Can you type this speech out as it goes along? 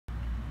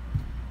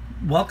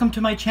Welcome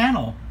to my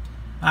channel.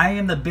 I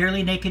am the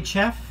Barely Naked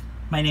Chef.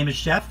 My name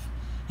is Jeff,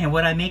 and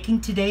what I'm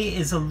making today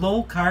is a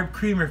low-carb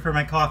creamer for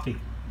my coffee.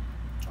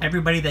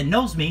 Everybody that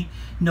knows me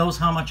knows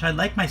how much I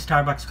like my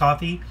Starbucks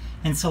coffee,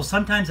 and so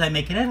sometimes I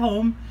make it at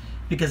home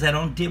because I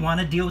don't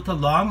want to deal with the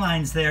long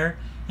lines there,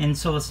 and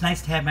so it's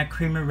nice to have my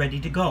creamer ready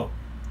to go.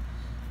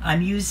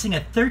 I'm using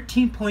a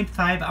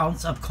 13.5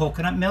 ounce of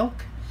coconut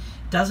milk.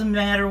 Doesn't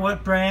matter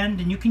what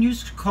brand, and you can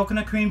use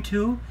coconut cream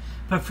too,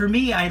 but for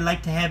me I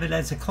like to have it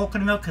as a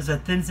coconut milk because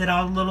it thins it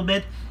out a little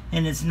bit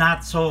and it's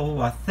not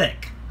so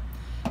thick.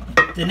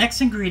 The next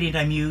ingredient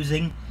I'm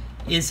using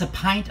is a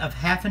pint of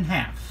half and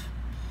half.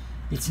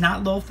 It's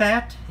not low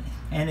fat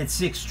and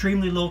it's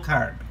extremely low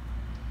carb.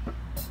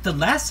 The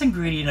last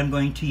ingredient I'm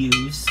going to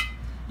use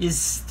is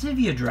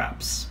stevia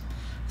drops.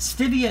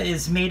 Stevia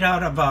is made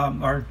out of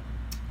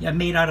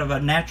a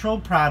natural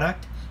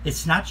product.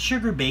 It's not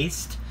sugar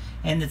based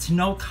and it's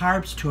no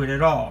carbs to it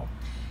at all.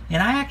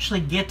 And I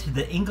actually get to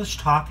the English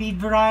toffee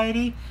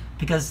variety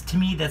because to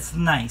me that's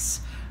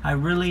nice. I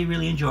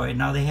really enjoy it.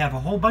 Now they have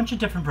a whole bunch of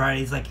different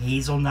varieties like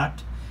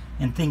hazelnut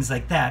and things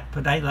like that,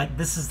 but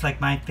this is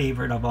like my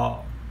favorite of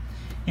all.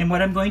 And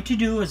what I'm going to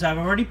do is I've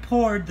already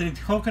poured the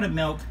coconut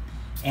milk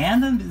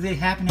and the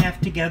half and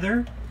half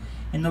together,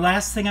 and the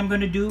last thing I'm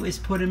going to do is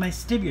put in my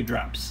stevia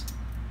drops.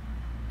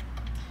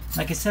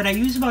 Like I said, I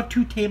use about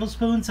 2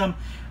 tablespoons.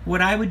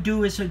 What I would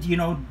do is,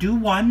 do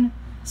one,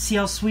 see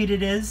how sweet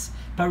it is,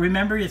 but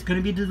remember it's going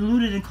to be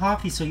diluted in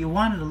coffee, so you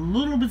want it a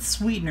little bit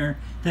sweeter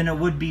than it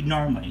would be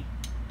normally.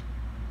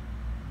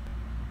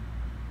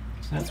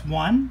 So that's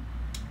 1,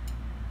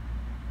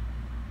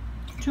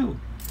 2.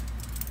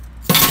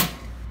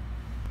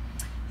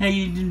 Now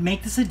you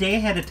make this a day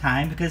ahead of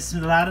time because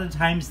a lot of the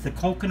times the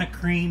coconut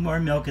cream or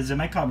milk is in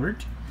my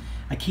cupboard.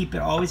 I keep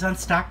it always on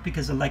stock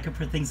because I like it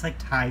for things like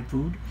Thai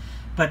food.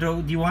 But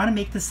you want to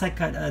make this like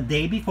a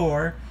day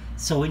before,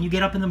 so when you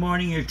get up in the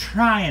morning, you're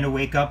trying to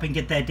wake up and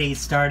get that day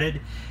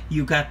started.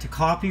 You got the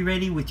coffee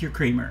ready with your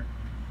creamer.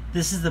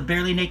 This is the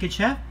Barely Naked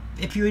Chef.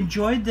 If you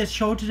enjoyed this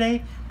show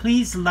today,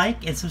 please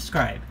like and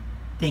subscribe.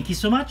 Thank you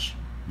so much.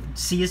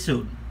 See you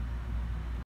soon.